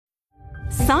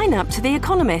Sign up to The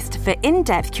Economist for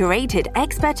in-depth curated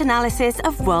expert analysis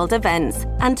of world events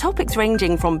and topics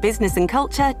ranging from business and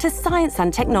culture to science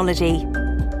and technology.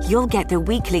 You'll get the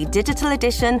weekly digital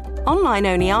edition,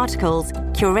 online-only articles,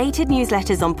 curated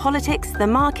newsletters on politics, the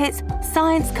markets,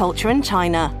 science, culture and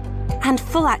China, and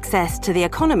full access to The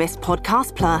Economist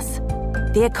Podcast Plus.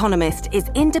 The Economist is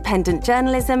independent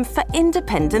journalism for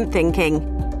independent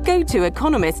thinking. Go to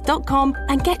economist.com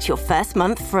and get your first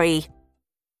month free.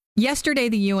 Yesterday,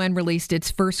 the UN released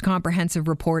its first comprehensive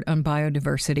report on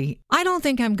biodiversity. I don't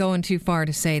think I'm going too far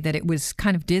to say that it was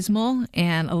kind of dismal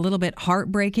and a little bit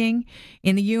heartbreaking.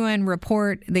 In the UN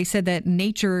report, they said that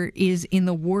nature is in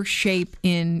the worst shape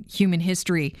in human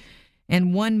history,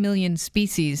 and 1 million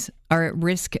species are at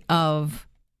risk of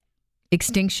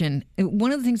extinction.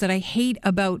 One of the things that I hate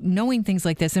about knowing things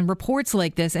like this and reports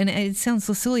like this, and it sounds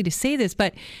so silly to say this,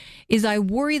 but is I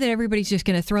worry that everybody's just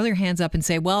going to throw their hands up and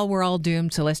say, well, we're all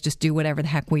doomed, so let's just do whatever the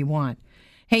heck we want.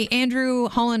 Hey, Andrew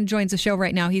Holland joins the show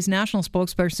right now. He's national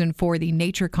spokesperson for the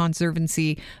Nature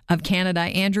Conservancy of Canada.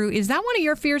 Andrew, is that one of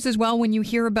your fears as well when you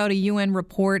hear about a UN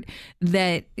report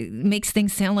that makes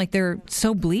things sound like they're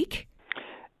so bleak?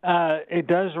 It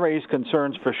does raise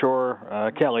concerns for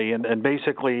sure, Kelly, and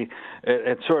basically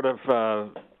it sort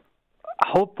of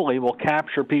hopefully will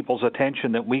capture people's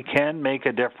attention that we can make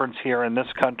a difference here in this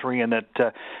country, and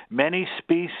that many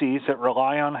species that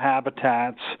rely on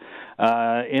habitats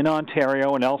in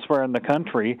Ontario and elsewhere in the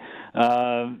country,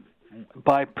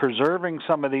 by preserving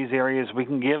some of these areas, we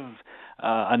can give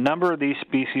a number of these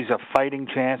species a fighting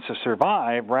chance to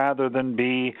survive rather than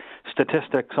be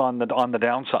statistics on the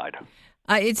downside.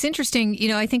 It's interesting,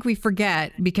 I think we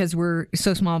forget, because we're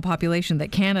so small in population,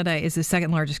 that Canada is the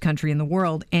second largest country in the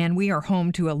world, and we are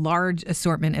home to a large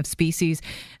assortment of species.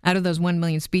 Out of those 1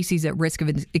 million species at risk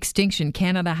of extinction,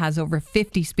 Canada has over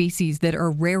 50 species that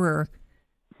are rarer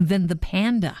than the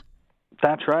panda.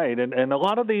 That's right. And a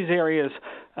lot of these areas,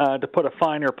 to put a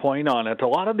finer point on it, a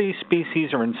lot of these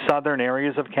species are in southern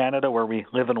areas of Canada where we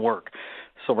live and work.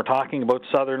 So we're talking about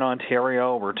southern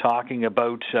Ontario. We're talking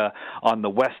about on the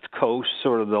west coast,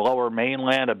 sort of the lower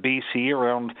mainland of BC,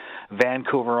 around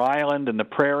Vancouver Island and the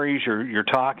prairies. You're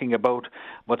talking about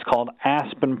what's called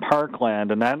aspen parkland,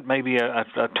 and that may be a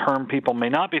term people may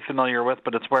not be familiar with,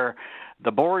 but it's where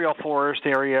the boreal forest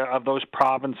area of those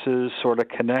provinces sort of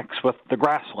connects with the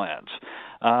grasslands.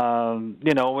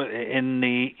 In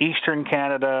the eastern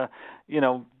Canada,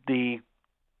 the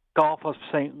Gulf of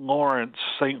St. Lawrence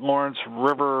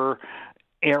River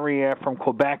area from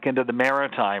Quebec into the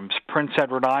Maritimes, Prince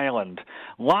Edward Island.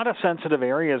 A lot of sensitive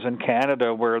areas in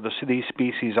Canada where these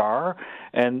species are,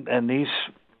 and these,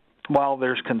 while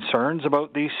there's concerns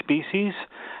about these species,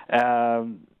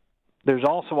 there's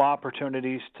also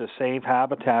opportunities to save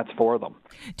habitats for them.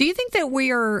 Do you think that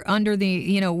we are under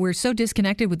we're so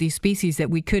disconnected with these species that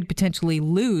we could potentially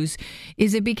lose?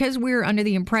 Is it because we're under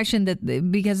the impression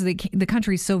that because the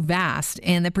country is so vast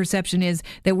and the perception is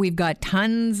that we've got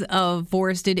tons of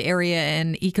forested area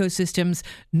and ecosystems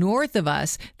north of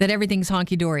us, that everything's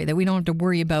honky-dory, that we don't have to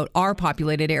worry about our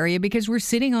populated area because we're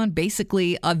sitting on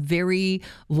basically a very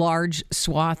large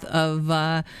swath of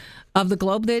the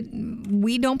globe that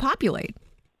we don't populate?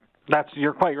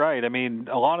 You're quite right. I mean,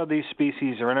 a lot of these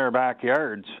species are in our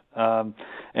backyards, and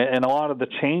a lot of the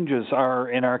changes are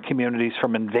in our communities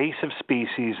from invasive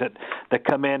species that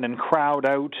come in and crowd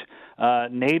out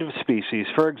native species.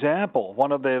 For example,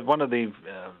 one of the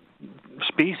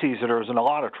species that is in a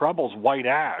lot of trouble is white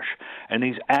ash, and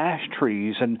these ash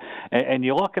trees, and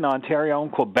you look in Ontario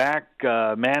and Quebec,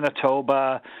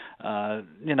 Manitoba,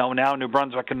 now New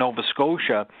Brunswick and Nova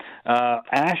Scotia,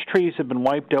 ash trees have been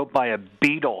wiped out by a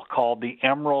beetle called the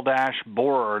emerald ash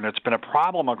borer, and it's been a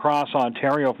problem across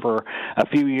Ontario for a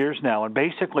few years now. And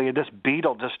basically, this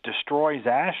beetle just destroys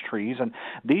ash trees, and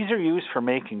these are used for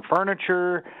making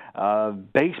furniture,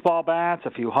 baseball bats,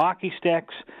 a few hockey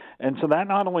sticks, and so that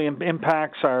not only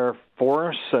impacts our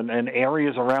forests and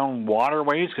areas around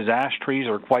waterways, because ash trees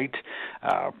are quite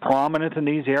prominent in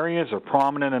these areas, or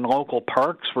prominent in local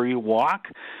parks where you walk,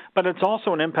 but it's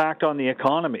also an impact on the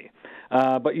economy.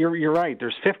 But you're right.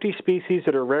 There's 50 species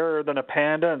that are rarer than a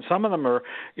panda, and some of them are,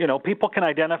 people can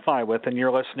identify with in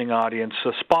your listening audience.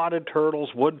 So spotted turtles,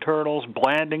 wood turtles,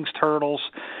 Blanding's turtles,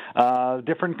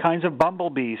 different kinds of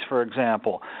bumblebees, for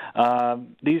example.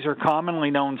 These are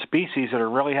commonly known species that are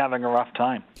really having a rough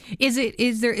time. Is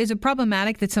it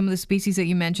problematic that some of the species that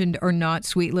you mentioned are not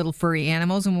sweet little furry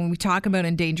animals? And when we talk about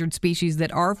endangered species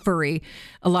that are furry,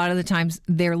 a lot of the times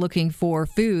they're looking for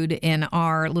food, and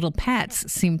our little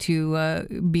pets seem to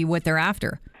be what they're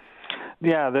after.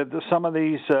 Yeah, some of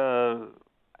these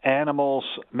animals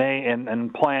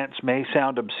and plants may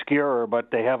sound obscure, but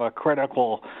they have a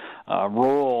critical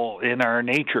role in our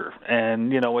nature.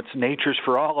 And, it's nature's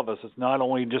for all of us. It's not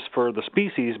only just for the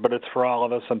species, but it's for all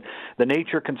of us. And the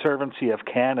Nature Conservancy of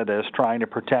Canada is trying to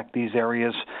protect these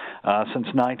areas since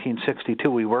 1962.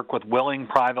 We work with willing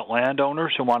private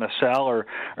landowners who want to sell or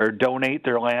donate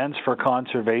their lands for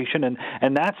conservation.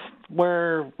 And that's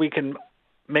where we can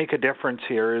make a difference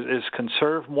here, is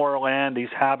conserve more land, these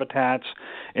habitats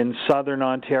in southern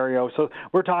Ontario. So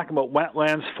we're talking about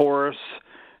wetlands, forests,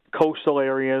 coastal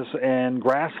areas, and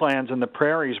grasslands in the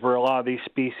prairies where a lot of these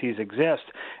species exist.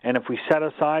 And if we set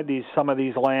aside some of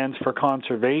these lands for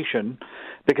conservation,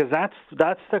 because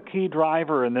that's the key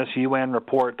driver in this UN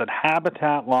report, that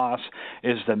habitat loss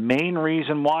is the main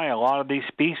reason why a lot of these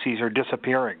species are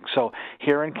disappearing. So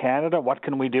here in Canada, what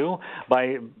can we do?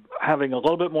 By having a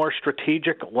little bit more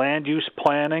strategic land use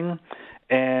planning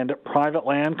and private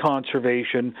land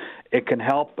conservation, it can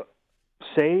help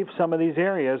save some of these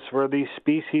areas where these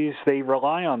species, they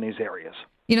rely on these areas.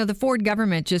 The Ford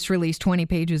government just released 20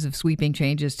 pages of sweeping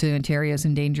changes to Ontario's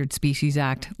Endangered Species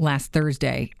Act last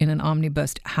Thursday in an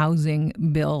omnibus housing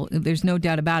bill. There's no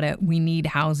doubt about it. We need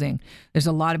housing. There's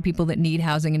a lot of people that need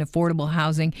housing and affordable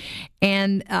housing.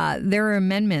 And there are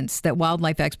amendments that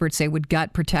wildlife experts say would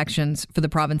gut protections for the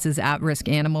province's at-risk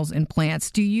animals and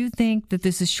plants. Do you think that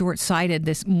this is short-sighted,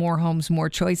 this More Homes, More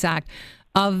Choice Act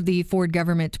of the Ford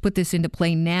government to put this into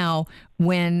play now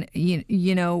when,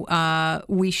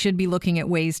 we should be looking at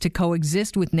ways to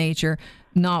coexist with nature,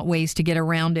 not ways to get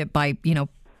around it by,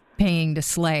 paying to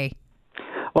slay?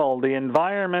 Well, the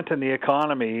environment and the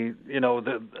economy,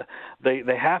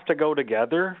 they have to go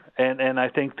together, and I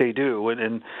think they do.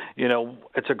 And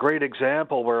it's a great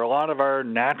example where a lot of our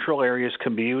natural areas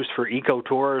can be used for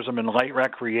ecotourism and light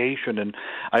recreation, and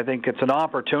I think it's an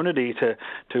opportunity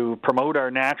to promote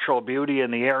our natural beauty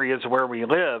in the areas where we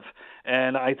live.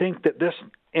 And I think that this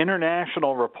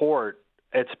international report,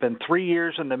 it's been 3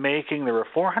 years in the making. There were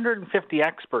 450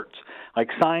 experts, like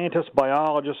scientists,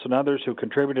 biologists, and others who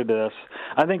contributed to this.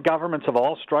 I think governments of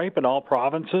all stripe in all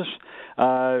provinces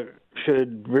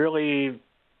should really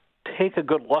take a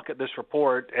good look at this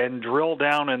report and drill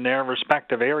down in their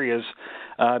respective areas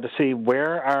to see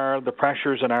where are the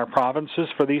pressures in our provinces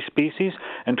for these species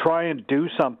and try and do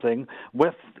something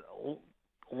with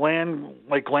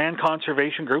land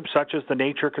conservation groups such as the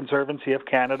Nature Conservancy of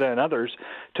Canada and others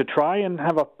to try and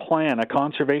have a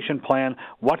conservation plan.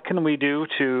 What can we do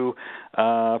to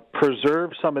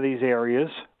preserve some of these areas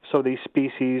so these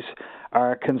species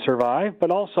can survive,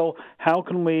 but also how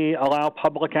can we allow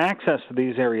public access to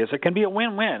these areas? It can be a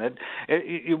win-win.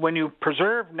 When you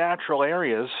preserve natural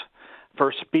areas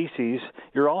for species,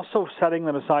 you're also setting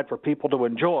them aside for people to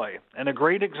enjoy. And a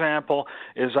great example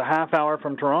is a half hour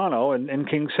from Toronto in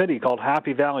King City called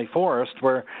Happy Valley Forest,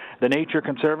 where the Nature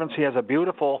Conservancy has a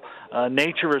beautiful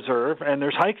nature reserve, and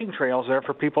there's hiking trails there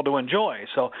for people to enjoy.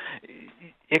 So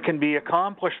it can be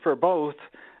accomplished for both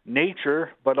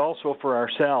nature, but also for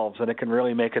ourselves, and it can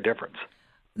really make a difference.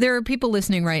 There are people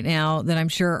listening right now that I'm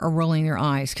sure are rolling their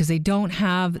eyes because they don't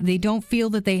feel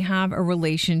that they have a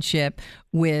relationship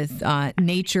with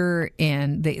nature,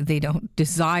 and they don't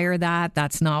desire that.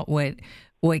 That's not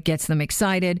what gets them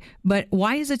excited. But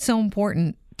why is it so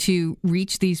important to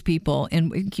reach these people?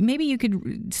 And maybe you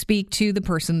could speak to the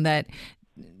person that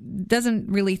doesn't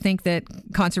really think that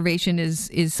conservation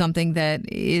is something that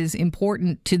is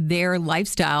important to their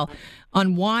lifestyle,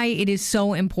 on why it is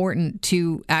so important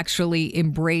to actually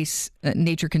embrace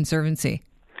Nature Conservancy.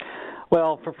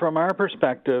 Well, from our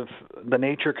perspective, the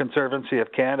Nature Conservancy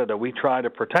of Canada, we try to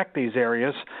protect these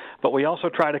areas, but we also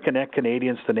try to connect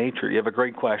Canadians to nature. You have a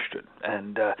great question.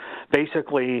 And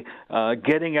basically,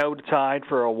 getting outside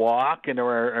for a walk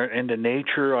into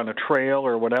nature on a trail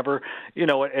or whatever,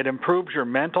 it improves your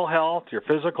mental health, your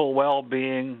physical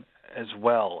well-being as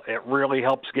well. It really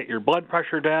helps get your blood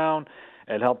pressure down.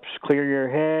 It helps clear your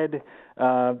head.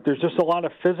 There's just a lot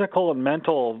of physical and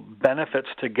mental benefits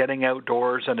to getting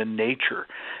outdoors and in nature.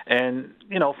 And,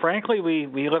 frankly,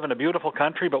 we live in a beautiful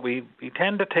country, but we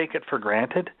tend to take it for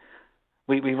granted.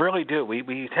 We really do.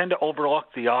 We tend to overlook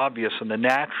the obvious and the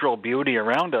natural beauty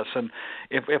around us. And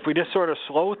if we just sort of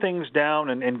slow things down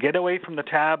and get away from the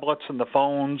tablets and the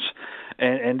phones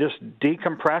and just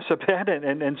decompress a bit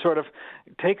and sort of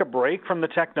take a break from the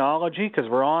technology, because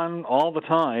we're on all the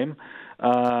time,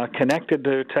 connected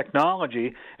to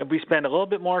technology, if we spend a little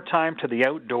bit more time to the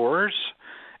outdoors,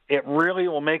 it really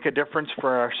will make a difference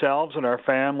for ourselves and our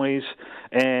families,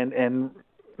 and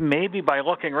maybe by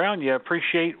looking around, you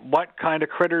appreciate what kind of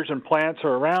critters and plants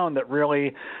are around that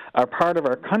really are part of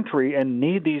our country and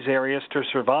need these areas to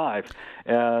survive.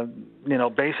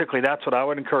 Basically, that's what I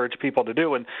would encourage people to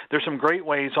do. And there's some great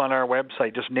ways on our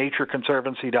website, just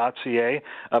natureconservancy.ca,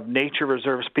 of nature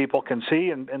reserves people can see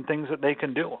and things that they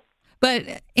can do.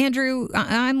 But, Andrew,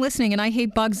 I'm listening, and I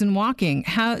hate bugs and walking.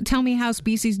 Tell me how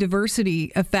species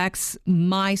diversity affects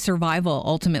my survival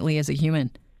ultimately as a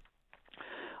human.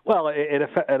 Well, it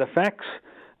affects,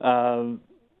 clean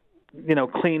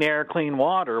air, clean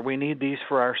water. We need these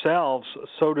for ourselves.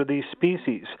 So do these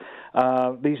species.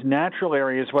 These natural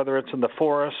areas, whether it's in the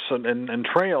forests and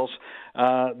trails,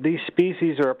 these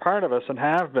species are a part of us and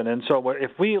have been. And so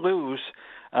if we lose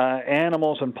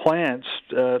animals and plants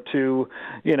to,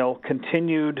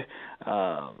 continued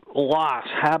loss,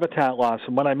 habitat loss.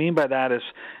 And what I mean by that is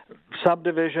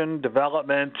subdivision,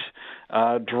 development,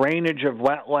 drainage of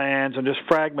wetlands, and just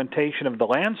fragmentation of the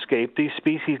landscape, these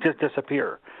species just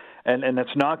disappear. And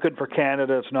it's not good for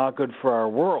Canada, it's not good for our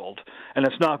world, and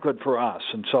it's not good for us.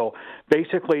 And so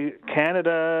basically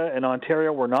Canada and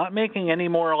Ontario, we're not making any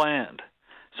more land.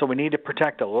 So we need to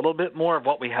protect a little bit more of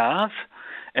what we have,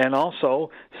 and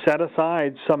also set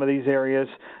aside some of these areas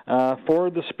for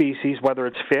the species, whether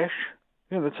it's fish.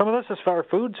 Some of this is for our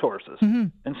food sources. Mm-hmm.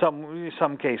 In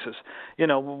some cases,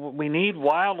 we need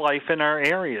wildlife in our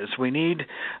areas. We need,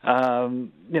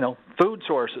 food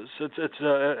sources.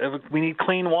 We need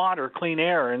clean water, clean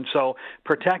air, and so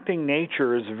protecting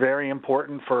nature is very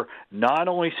important for not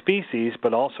only species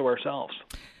but also ourselves.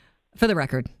 For the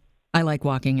record, I like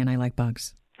walking and I like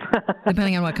bugs.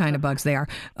 Depending on what kind of bugs they are.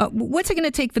 What's it going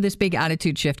to take for this big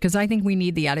attitude shift? Because I think we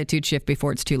need the attitude shift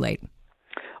before it's too late.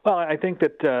 Well, I think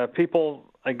that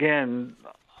people, again,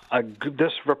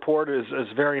 this report is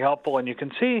very helpful, and you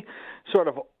can see sort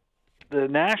of the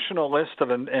national list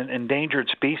of endangered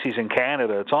species in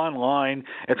Canada. It's online.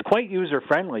 It's quite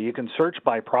user-friendly. You can search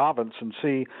by province and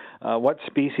see what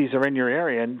species are in your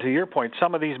area. And to your point,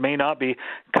 some of these may not be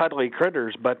cuddly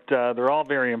critters, but they're all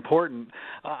very important.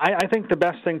 I think the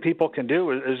best thing people can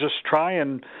do is just try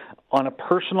and, on a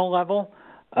personal level,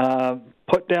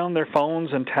 put down their phones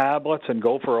and tablets and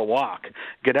go for a walk.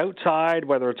 Get outside,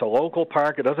 whether it's a local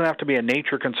park. It doesn't have to be a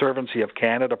Nature Conservancy of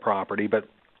Canada property, but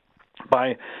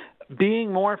by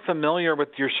being more familiar with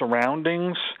your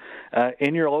surroundings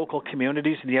in your local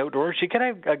communities in the outdoors, you get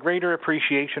a greater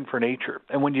appreciation for nature.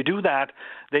 And when you do that,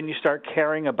 then you start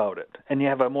caring about it, and you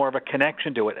have more of a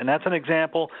connection to it. And that's an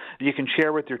example you can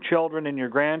share with your children and your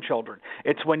grandchildren.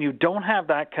 It's when you don't have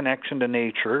that connection to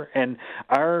nature, and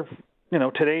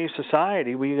today's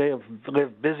society, we live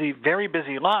busy, very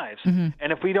busy lives. Mm-hmm.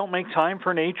 And if we don't make time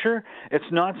for nature, it's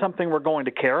not something we're going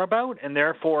to care about, and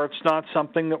therefore it's not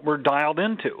something that we're dialed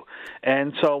into.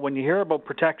 And so when you hear about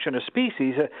protection of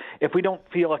species, if we don't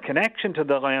feel a connection to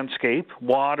the landscape,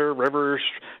 water, rivers,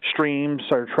 streams,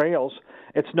 or trails,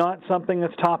 it's not something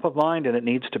that's top of mind, and it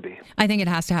needs to be. I think it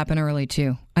has to happen early,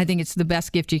 too. I think it's the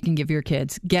best gift you can give your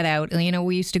kids. Get out.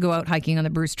 We used to go out hiking on the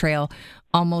Bruce Trail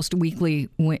almost weekly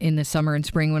in the summer and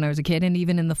spring when I was a kid, and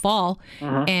even in the fall.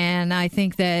 Mm-hmm. And I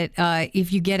think that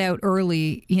if you get out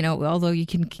early, although you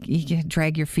can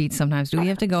drag your feet sometimes. Do we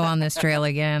have to go on this trail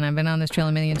again? I've been on this trail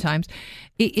a million times.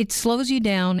 It slows you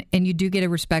down, and you do get a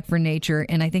respect for nature,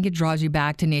 and I think it draws you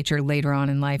back to nature later on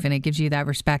in life, and it gives you that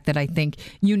respect that I think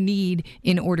you need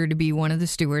in order to be one of the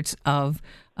stewards of,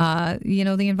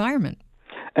 the environment.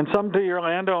 And some to your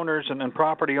landowners and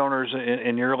property owners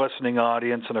in your listening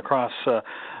audience and across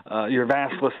your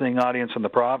vast listening audience in the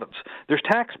province, there's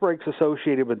tax breaks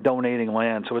associated with donating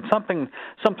land. So it's something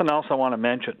else I want to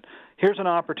mention. Here's an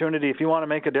opportunity. If you want to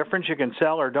make a difference, you can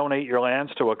sell or donate your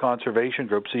lands to a conservation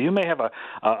group. So you may have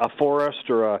a forest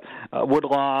or a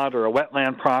woodlot or a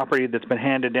wetland property that's been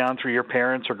handed down through your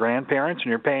parents or grandparents, and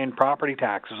you're paying property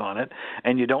taxes on it,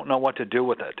 and you don't know what to do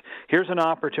with it. Here's an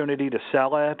opportunity to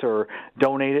sell it or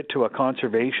donate it to a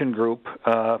conservation group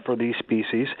for these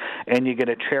species, and you get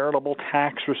a charitable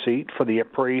tax receipt for the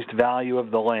appraised value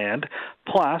of the land.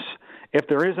 Plus, if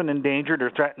there is an endangered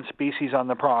or threatened species on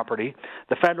the property,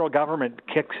 the federal government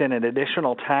kicks in an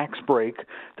additional tax break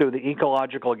through the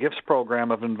Ecological Gifts Program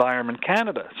of Environment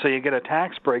Canada. So you get a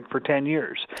tax break for 10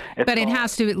 years. But it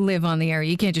has to live on the area.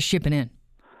 You can't just ship it in.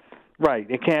 Right.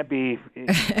 It can't be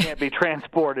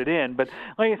transported in. But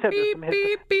like I said, there's some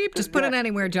beep. Just put it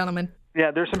anywhere, gentlemen.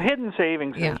 Yeah, there's some hidden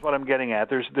savings is what I'm getting at.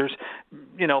 There's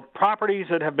properties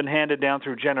that have been handed down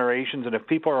through generations, and if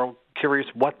people are curious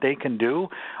what they can do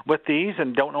with these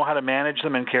and don't know how to manage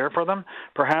them and care for them,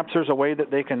 perhaps there's a way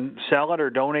that they can sell it or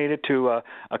donate it to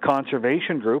a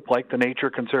conservation group like the Nature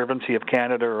Conservancy of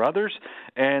Canada or others,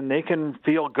 and they can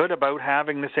feel good about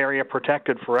having this area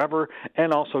protected forever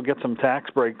and also get some tax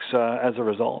breaks as a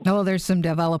result. Oh, there's some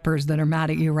developers that are mad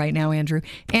at you right now, Andrew.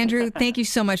 Andrew, thank you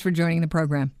so much for joining the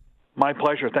program. My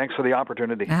pleasure. Thanks for the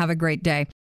opportunity. Have a great day.